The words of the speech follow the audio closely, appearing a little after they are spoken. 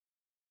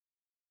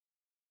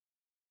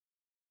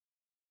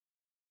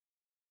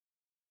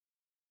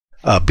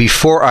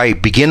Before I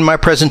begin my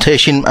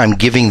presentation, I'm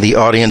giving the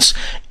audience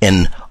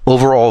an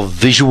overall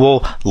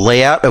visual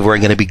layout of where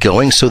I'm going to be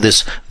going. So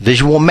this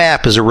visual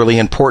map is a really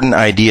important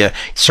idea.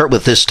 Start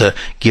with this to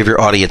give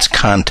your audience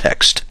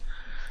context.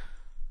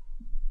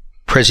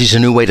 Prezi is a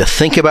new way to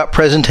think about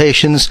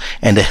presentations,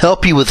 and to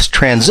help you with this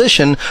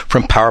transition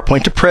from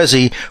PowerPoint to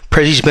Prezi,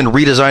 Prezi's been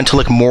redesigned to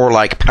look more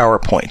like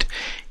PowerPoint.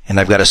 And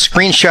I've got a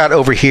screenshot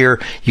over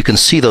here. You can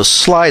see those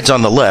slides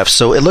on the left,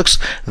 so it looks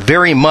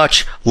very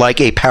much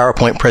like a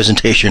PowerPoint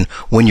presentation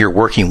when you're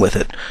working with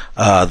it.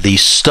 The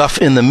stuff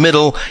in the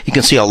middle, you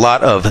can see a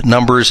lot of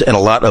numbers and a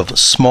lot of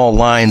small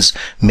lines.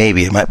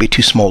 Maybe it might be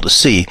too small to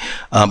see,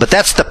 but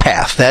that's the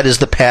path. That is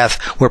the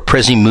path where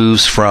Prezi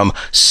moves from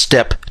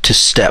step to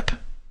step.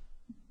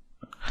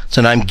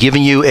 So now I'm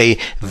giving you a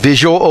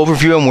visual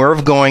overview on where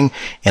I'm going,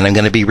 and I'm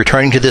going to be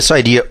returning to this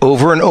idea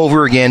over and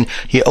over again.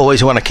 You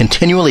always want to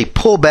continually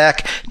pull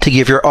back to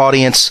give your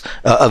audience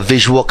a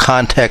visual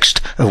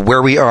context of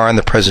where we are in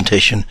the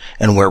presentation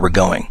and where we're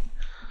going.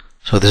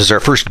 So this is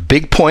our first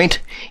big point.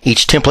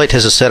 Each template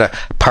has a set of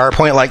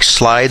PowerPoint-like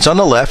slides on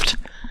the left.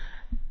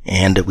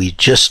 And we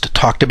just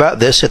talked about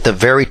this at the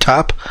very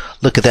top.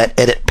 Look at that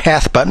Edit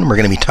Path button. We're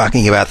going to be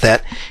talking about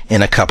that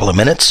in a couple of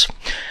minutes.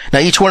 Now,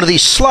 each one of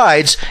these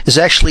slides is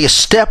actually a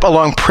step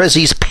along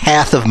Prezi's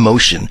path of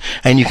motion.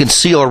 And you can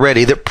see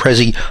already that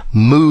Prezi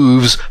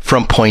moves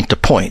from point to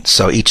point.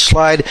 So each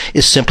slide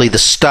is simply the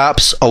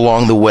stops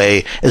along the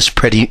way as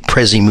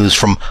Prezi moves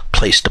from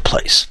place to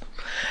place.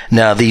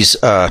 Now, these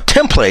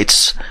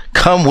templates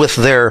come with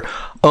their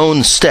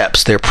own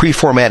steps. They're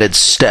pre-formatted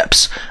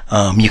steps.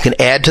 You can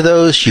add to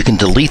those. You can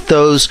delete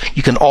those.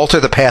 You can alter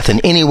the path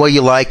in any way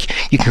you like.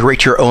 You can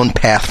create your own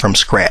path from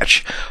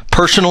scratch.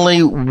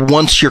 Personally,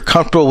 once you're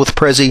comfortable with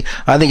Prezi,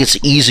 I think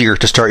it's easier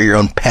to start your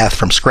own path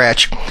from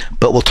scratch,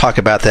 but we'll talk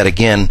about that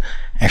again,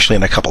 actually,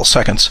 in a couple of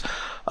seconds.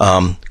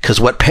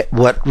 Because what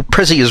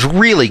Prezi is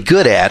really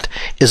good at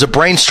is a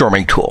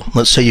brainstorming tool.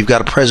 Let's say you've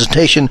got a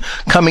presentation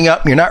coming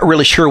up, you're not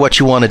really sure what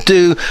you want to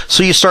do,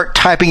 so you start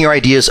typing your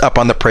ideas up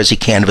on the Prezi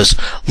canvas,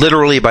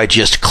 literally by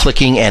just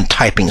clicking and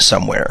typing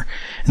somewhere.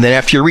 And then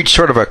after you reach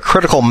sort of a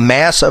critical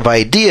mass of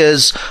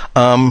ideas,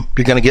 you're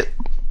going to get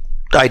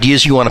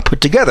ideas you want to put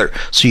together.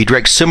 So you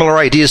drag similar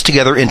ideas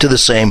together into the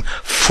same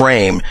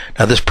frame.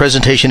 Now, this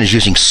presentation is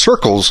using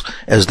circles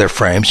as their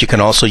frames. You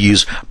can also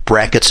use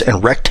brackets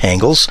and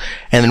rectangles.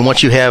 And then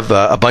once you have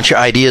a bunch of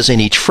ideas in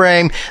each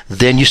frame,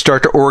 then you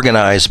start to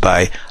organize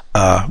by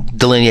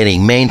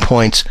delineating main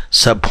points,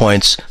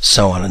 subpoints,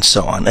 so on and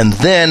so on. And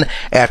then,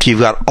 after you've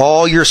got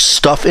all your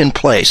stuff in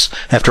place,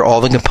 after all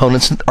the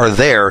components are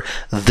there,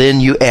 then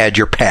you add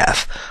your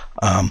path.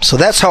 So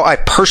that's how I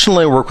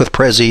personally work with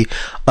Prezi.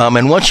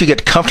 And once you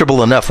get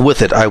comfortable enough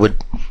with it, I would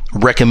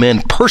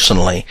recommend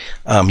personally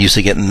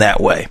using it in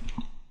that way.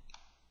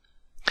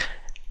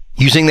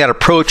 Using that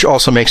approach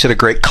also makes it a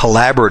great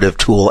collaborative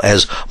tool,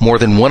 as more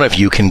than one of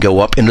you can go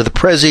up into the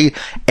Prezi,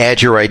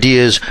 add your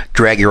ideas,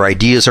 drag your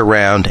ideas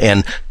around,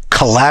 and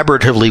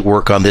collaboratively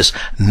work on this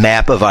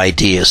map of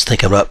ideas.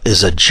 Think of it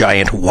as a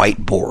giant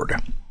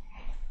whiteboard.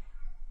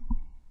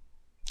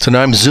 So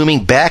now I'm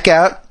zooming back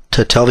out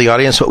to tell the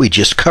audience what we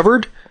just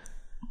covered,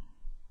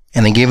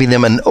 and then giving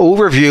them an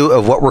overview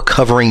of what we're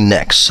covering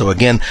next. So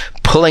again,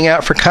 pulling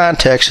out for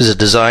context is a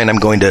design I'm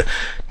going to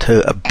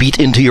beat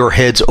into your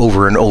heads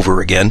over and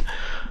over again.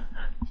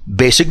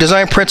 Basic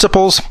design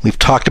principles, we've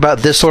talked about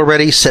this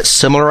already. Set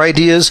similar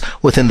ideas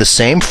within the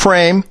same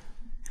frame.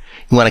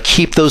 You want to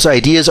keep those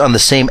ideas on the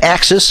same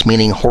axis,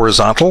 meaning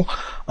horizontal,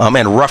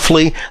 and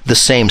roughly the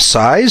same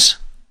size.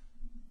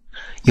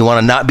 You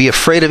want to not be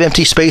afraid of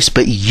empty space,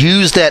 but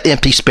use that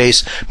empty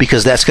space,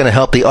 because that's going to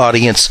help the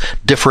audience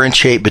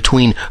differentiate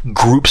between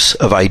groups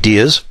of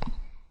ideas.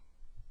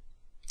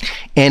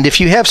 And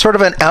if you have sort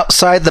of an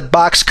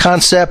outside-the-box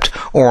concept,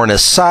 or an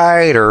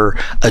aside, or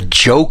a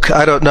joke,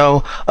 I don't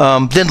know,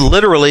 then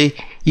literally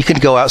you can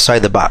go outside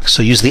the box.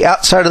 So use the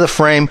outside of the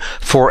frame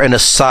for an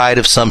aside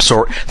of some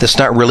sort that's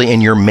not really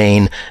in your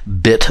main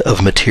bit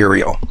of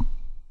material.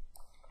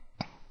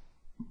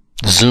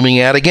 Zooming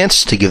out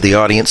against to give the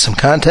audience some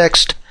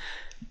context.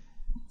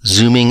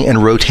 Zooming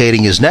and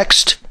rotating is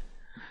next.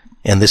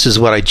 And this is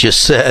what I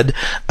just said.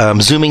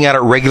 Zooming out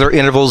at regular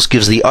intervals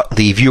gives the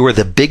viewer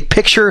the big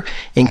picture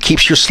and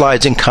keeps your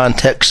slides in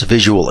context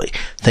visually.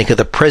 Think of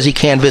the Prezi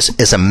canvas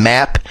as a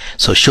map,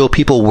 so show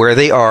people where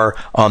they are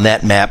on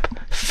that map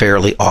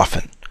fairly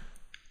often.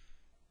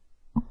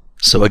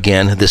 So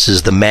again, this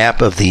is the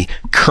map of the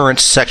current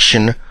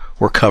section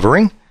we're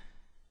covering.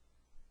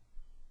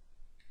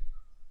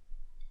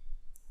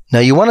 Now,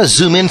 you want to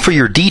zoom in for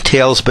your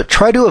details, but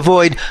try to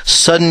avoid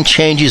sudden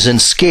changes in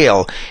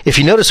scale. If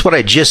you notice what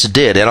I just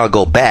did, and I'll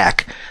go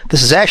back,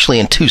 this is actually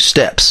in 2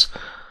 steps.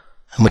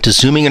 I went to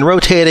zooming and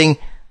rotating,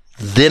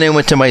 then I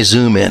went to my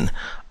zoom in.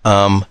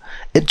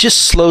 It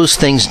just slows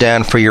things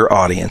down for your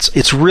audience.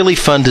 It's really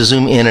fun to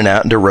zoom in and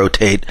out and to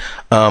rotate,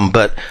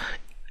 but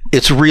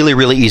it's really,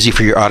 really easy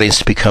for your audience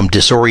to become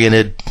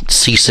disoriented,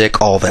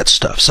 seasick, all that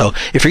stuff. So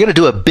if you're going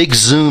to do a big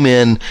zoom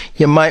in,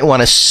 you might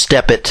want to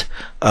step it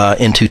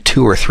into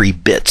 2 or 3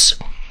 bits.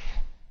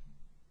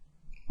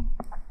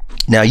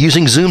 Now,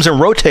 using zooms and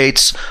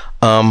rotates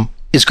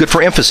is good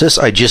for emphasis.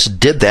 I just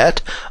did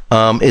that.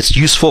 It's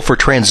useful for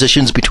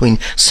transitions between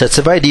sets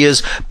of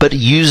ideas, but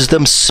use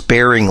them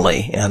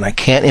sparingly. And I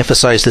can't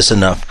emphasize this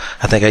enough.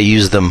 I think I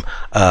used them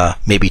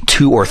maybe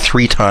 2 or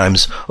 3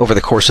 times over the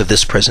course of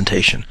this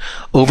presentation.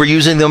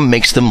 Overusing them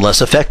makes them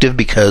less effective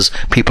because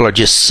people are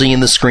just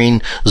seeing the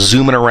screen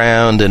zooming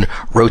around and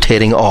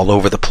rotating all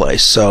over the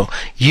place. So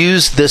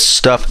use this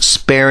stuff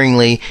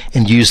sparingly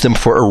and use them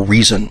for a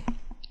reason.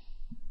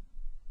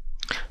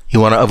 You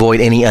want to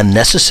avoid any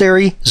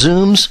unnecessary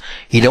zooms.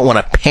 You don't want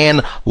to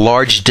pan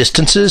large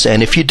distances.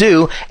 And if you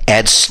do,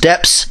 add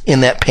steps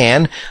in that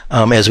pan,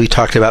 as we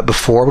talked about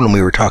before when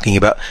we were talking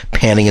about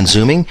panning and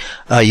zooming.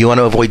 You want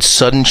to avoid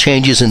sudden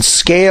changes in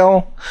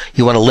scale.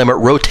 You want to limit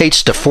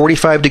rotates to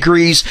 45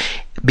 degrees.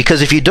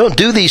 Because if you don't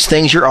do these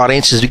things, your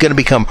audience is going to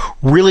become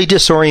really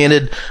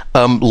disoriented,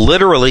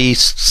 literally,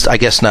 I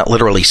guess not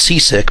literally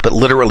seasick, but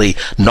literally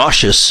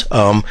nauseous.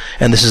 And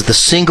this is the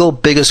single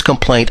biggest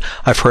complaint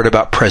I've heard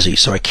about Prezi.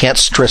 So I can't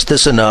stress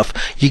this enough.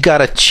 You got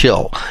to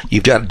chill.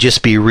 You've got to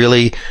just be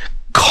really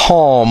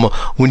calm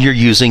when you're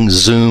using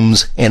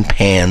zooms and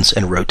pans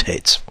and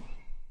rotates.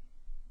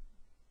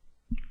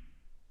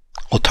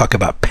 We'll talk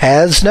about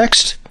paths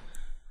next.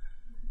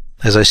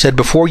 As I said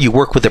before, you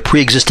work with a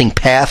pre-existing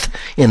path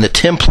in the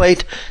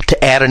template.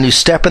 To add a new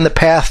step in the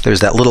path,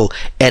 there's that little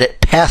Edit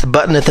Path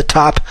button at the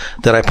top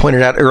that I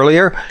pointed out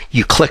earlier.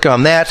 You click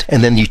on that,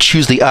 and then you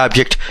choose the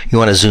object you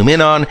want to zoom in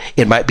on.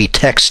 It might be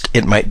text.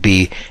 It might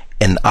be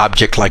an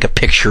object like a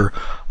picture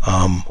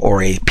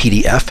or a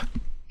PDF.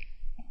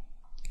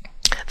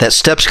 That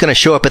step's going to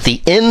show up at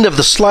the end of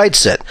the slide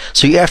set.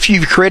 So after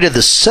you've created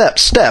the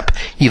step,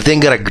 you've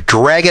then got to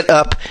drag it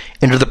up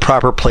into the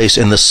proper place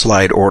in the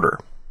slide order.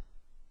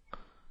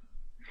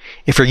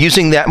 If you're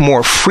using that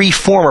more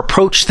free-form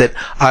approach that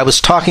I was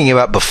talking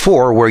about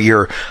before, where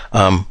you're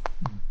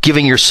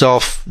giving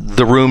yourself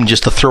the room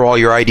just to throw all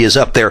your ideas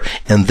up there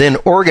and then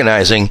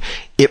organizing,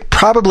 it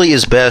probably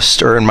is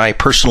best, or in my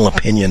personal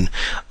opinion,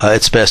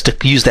 it's best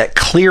to use that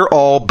Clear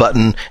All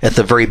button at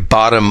the very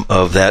bottom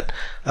of that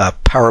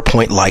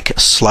PowerPoint-like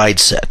slide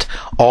set.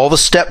 All the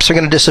steps are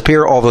going to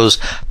disappear. All those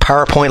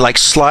PowerPoint-like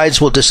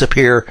slides will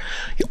disappear.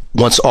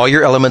 Once all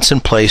your elements in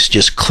place,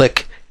 just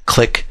click,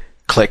 click,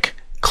 click,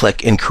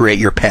 click, and create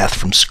your path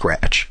from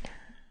scratch.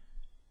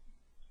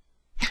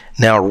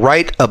 Now,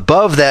 right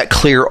above that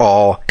Clear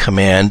All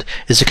command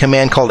is a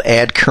command called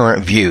Add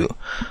Current View.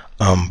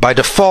 By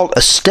default,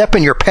 a step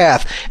in your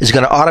path is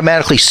going to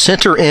automatically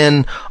center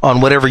in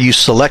on whatever you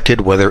selected,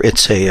 whether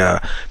it's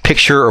a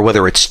picture or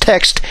whether it's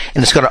text,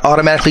 and it's going to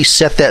automatically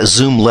set that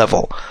zoom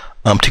level.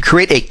 To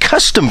create a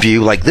custom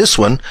view like this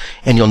one,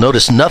 and you'll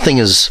notice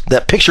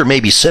that picture may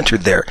be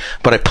centered there,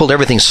 but I pulled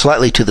everything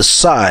slightly to the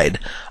side.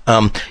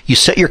 You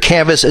set your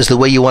canvas as the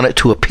way you want it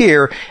to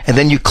appear, and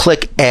then you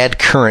click Add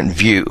Current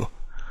View.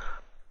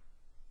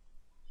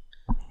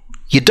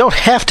 You don't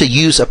have to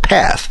use a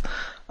path.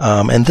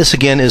 And this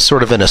again is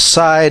sort of an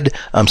aside,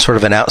 sort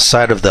of an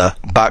outside of the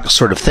box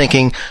sort of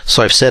thinking.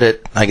 So I've set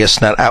it, I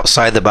guess, not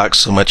outside the box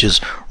so much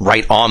as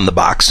right on the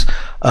box.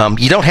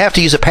 You don't have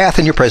to use a path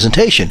in your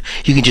presentation.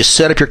 You can just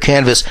set up your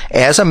canvas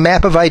as a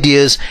map of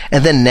ideas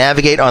and then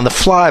navigate on the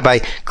fly by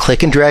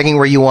clicking and dragging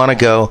where you want to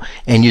go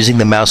and using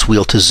the mouse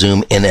wheel to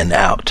zoom in and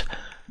out.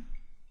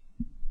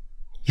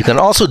 You can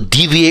also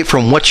deviate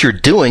from what you're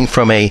doing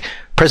from a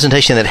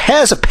presentation that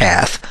has a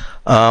path.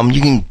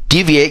 You can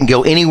deviate and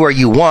go anywhere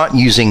you want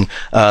using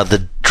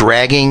the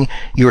dragging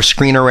your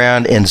screen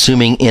around and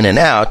zooming in and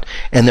out,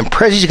 and then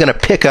Prezi is going to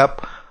pick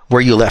up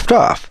where you left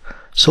off.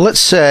 So let's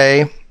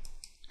say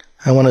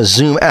I want to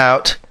zoom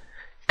out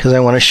because I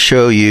want to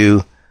show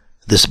you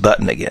this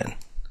button again.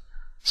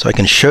 So I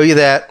can show you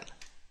that.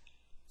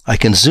 I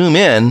can zoom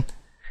in,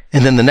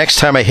 and then the next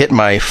time I hit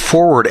my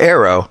forward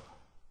arrow,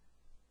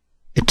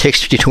 it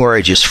takes you to where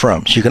I just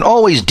from. So you can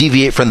always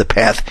deviate from the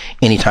path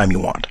anytime you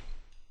want.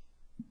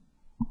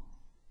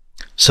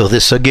 So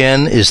this,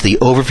 again, is the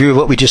overview of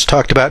what we just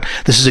talked about.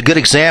 This is a good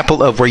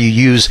example of where you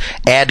use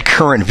Add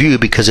Current View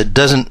because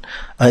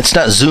it's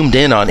not zoomed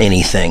in on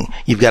anything.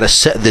 You've got to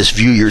set this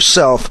view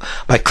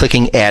yourself by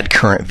clicking Add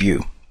Current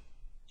View.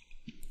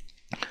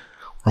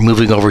 We're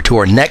moving over to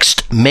our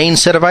next main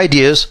set of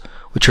ideas,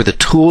 which are the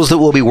tools that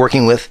we'll be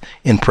working with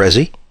in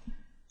Prezi.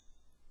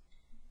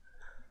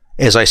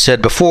 As I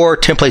said before,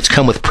 templates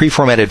come with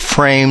pre-formatted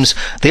frames.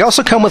 They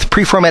also come with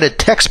pre-formatted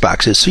text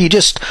boxes. So you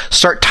just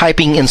start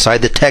typing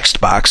inside the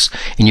text box,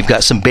 and you've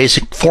got some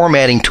basic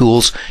formatting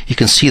tools you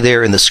can see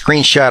there in the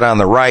screenshot on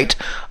the right.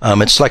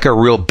 It's like a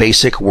real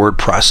basic word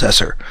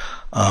processor.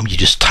 You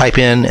just type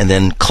in and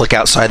then click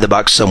outside the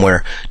box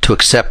somewhere to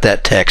accept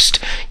that text.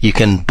 You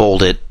can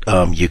bold it,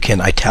 you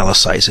can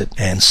italicize it,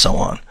 and so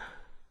on.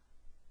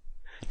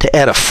 To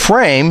add a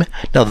frame,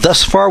 now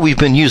thus far we've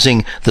been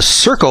using the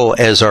circle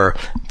as our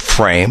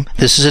frame.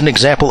 This is an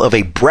example of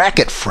a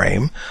bracket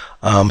frame.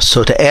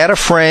 So to add a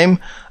frame,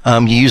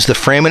 you use the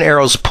frame and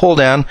arrows pull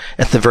down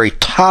at the very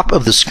top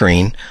of the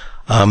screen.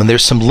 And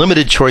there's some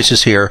limited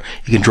choices here.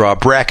 You can draw a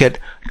bracket,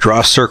 draw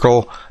a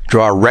circle,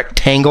 draw a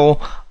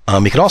rectangle.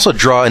 You can also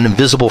draw an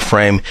invisible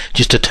frame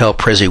just to tell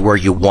Prezi where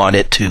you want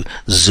it to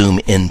zoom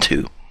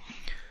into.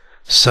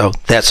 So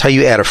that's how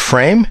you add a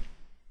frame.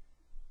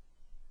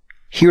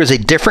 Here is a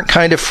different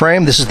kind of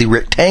frame. This is the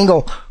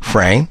rectangle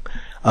frame.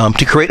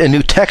 To create a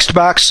new text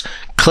box,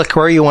 click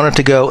where you want it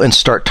to go and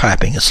start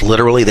typing. It's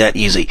literally that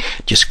easy.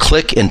 Just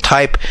click and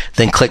type,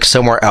 then click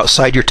somewhere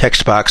outside your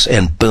text box,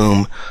 and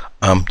boom,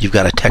 you've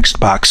got a text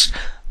box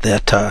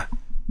that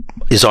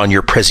is on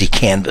your Prezi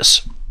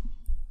canvas.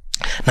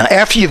 Now,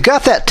 after you've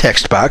got that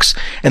text box,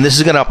 and this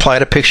is going to apply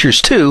to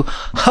pictures too,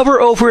 hover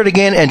over it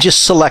again and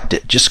just select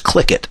it. Just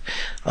click it.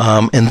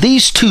 And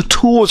these two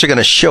tools are going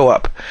to show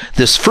up.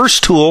 This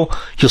first tool,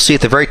 you'll see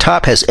at the very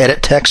top, has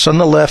edit text on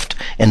the left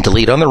and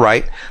delete on the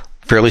right.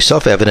 Fairly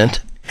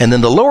self-evident. And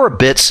then the lower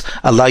bits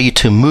allow you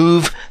to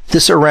move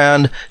this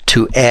around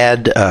to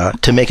add,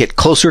 to make it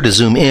closer to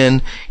zoom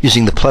in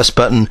using the plus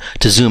button,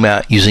 to zoom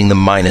out using the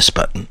minus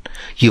button.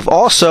 You've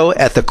also,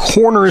 at the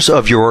corners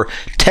of your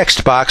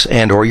text box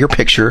and or your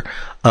picture,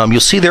 you'll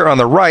see there on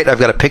the right, I've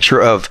got a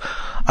picture of,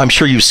 I'm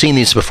sure you've seen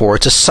these before.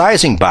 It's a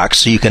sizing box,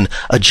 so you can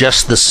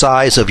adjust the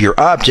size of your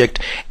object,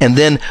 and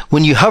then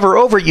when you hover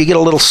over it, you get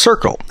a little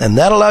circle, and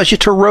that allows you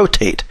to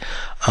rotate.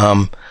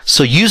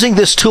 So using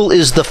this tool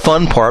is the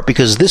fun part,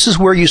 because this is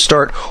where you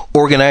start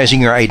organizing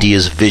your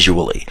ideas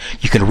visually.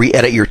 You can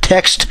re-edit your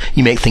text,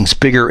 you make things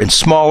bigger and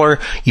smaller,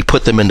 you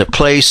put them into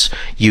place,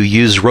 you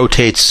use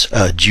rotates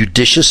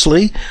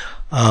judiciously,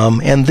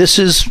 and this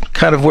is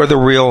kind of where the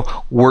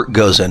real work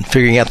goes in,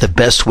 figuring out the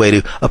best way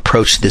to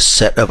approach this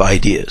set of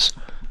ideas.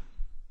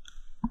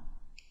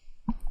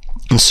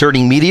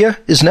 Inserting media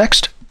is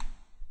next.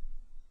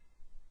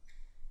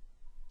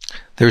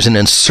 There's an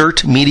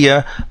Insert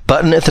Media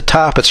button at the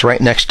top. It's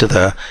right next to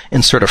the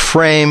Insert a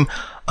Frame.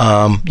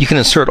 You can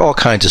insert all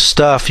kinds of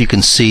stuff. You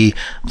can see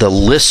the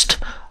list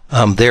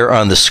there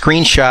on the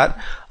screenshot.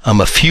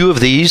 A few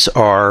of these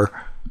are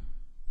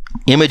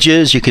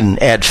images. You can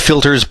add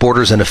filters,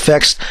 borders, and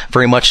effects,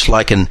 very much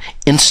like an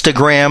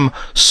Instagram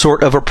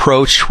sort of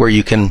approach, where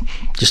you can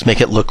just make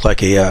it look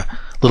like a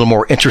little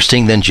more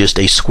interesting than just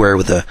a square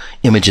with an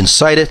image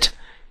inside it.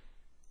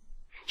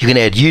 You can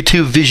add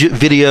YouTube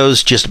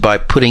videos just by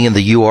putting in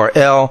the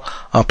URL.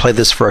 I'll play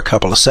this for a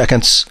couple of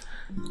seconds.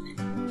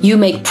 You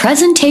make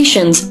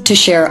presentations to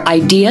share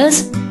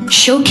ideas,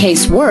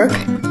 showcase work,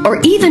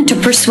 or even to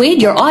persuade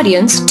your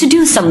audience to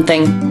do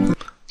something.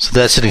 So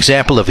that's an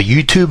example of a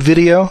YouTube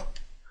video.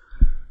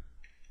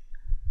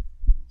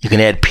 You can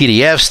add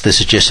PDFs. This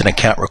is just an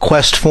account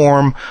request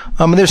form.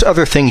 And there's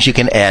other things you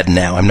can add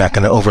now. I'm not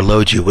going to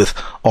overload you with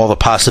all the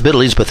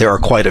possibilities, but there are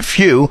quite a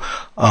few.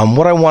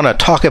 What I want to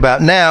talk about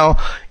now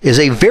is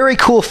a very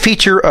cool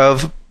feature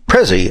of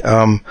Prezi.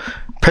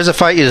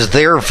 Prezify is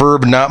their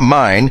verb, not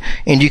mine,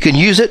 and you can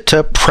use it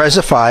to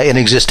Prezify an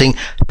existing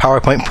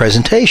PowerPoint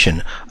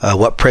presentation.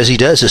 What Prezi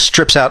does is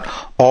strips out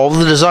all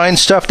the design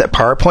stuff that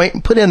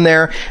PowerPoint put in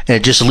there, and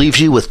it just leaves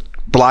you with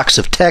blocks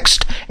of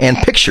text and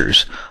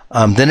pictures.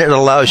 Then it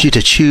allows you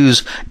to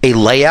choose a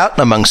layout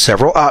among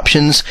several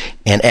options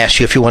and asks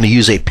you if you want to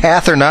use a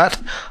path or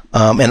not.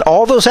 And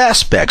all those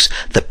aspects,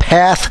 the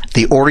path,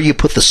 the order you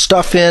put the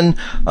stuff in,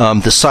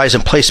 the size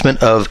and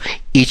placement of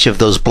each of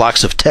those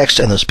blocks of text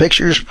and those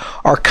pictures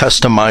are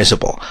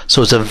customizable.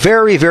 So it's a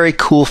very, very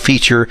cool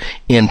feature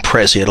in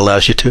Prezi. It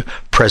allows you to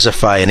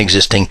Prezify an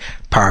existing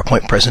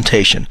PowerPoint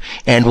presentation.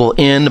 And we'll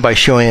end by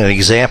showing an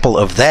example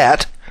of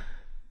that.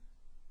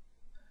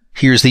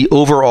 Here's the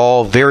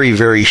overall very,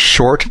 very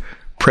short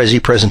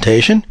Prezi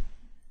presentation.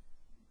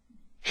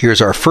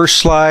 Here's our first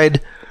slide.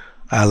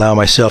 I allow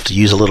myself to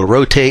use a little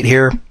rotate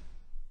here.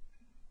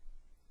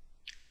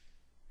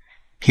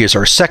 Here's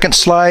our second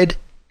slide.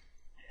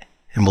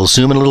 And we'll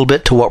zoom in a little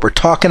bit to what we're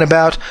talking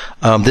about.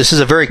 This is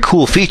a very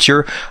cool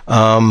feature.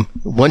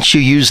 Once you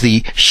use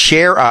the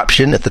share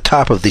option at the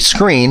top of the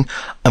screen,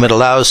 it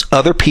allows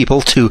other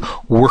people to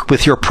work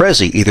with your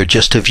Prezi, either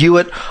just to view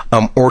it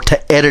or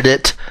to edit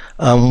it,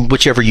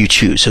 whichever you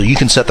choose. So you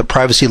can set the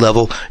privacy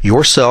level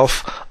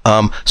yourself.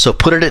 So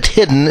put it at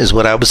hidden is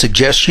what I would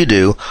suggest you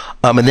do.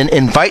 And then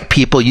invite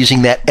people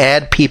using that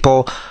add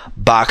people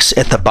box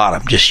at the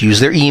bottom. Just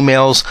use their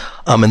emails,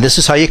 and this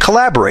is how you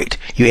collaborate.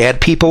 You add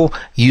people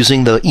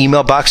using the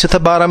email box at the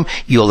bottom,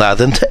 you allow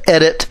them to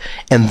edit,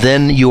 and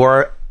then you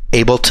are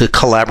able to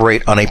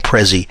collaborate on a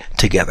Prezi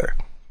together.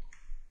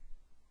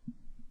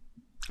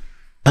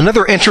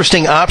 Another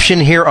interesting option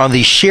here on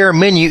the share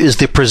menu is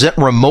the present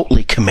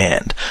remotely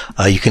command.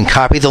 You can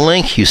copy the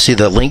link. You see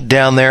the link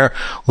down there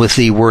with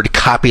the word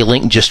copy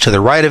link just to the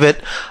right of it.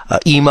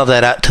 Email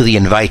that out to the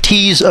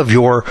invitees of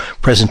your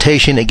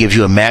presentation. It gives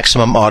you a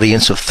maximum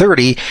audience of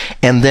 30.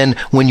 And then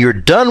when you're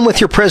done with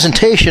your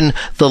presentation,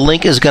 the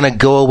link is going to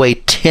go away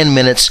 10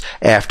 minutes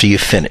after you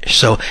finish.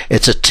 So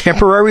it's a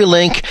temporary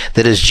link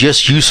that is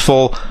just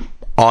useful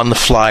on the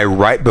fly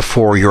right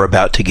before you're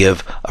about to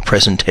give a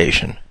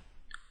presentation.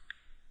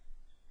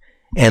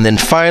 And then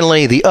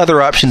finally, the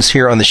other options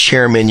here on the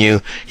share menu,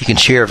 you can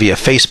share via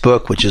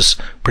Facebook, which is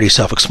pretty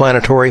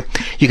self-explanatory.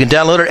 You can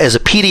download it as a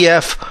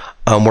PDF,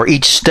 where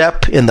each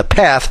step in the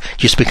path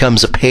just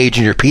becomes a page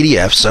in your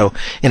PDF. So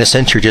in a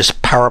sense, you're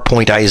just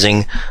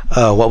PowerPointizing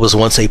what was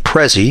once a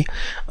Prezi.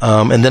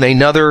 And then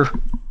another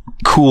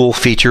cool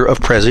feature of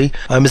Prezi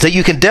is that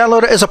you can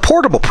download it as a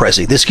portable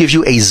Prezi. This gives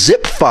you a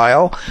zip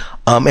file,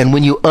 and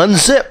when you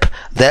unzip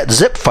that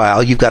zip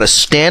file, you've got a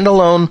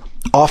standalone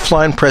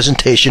offline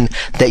presentation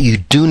that you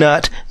do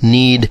not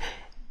need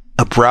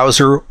a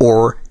browser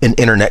or an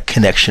internet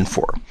connection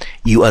for.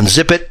 You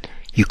unzip it,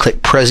 you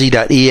click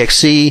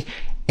prezi.exe,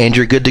 and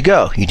you're good to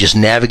go. You just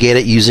navigate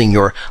it using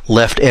your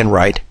left and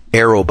right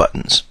arrow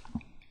buttons.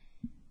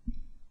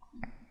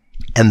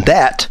 And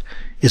that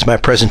is my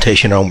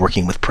presentation on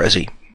working with Prezi.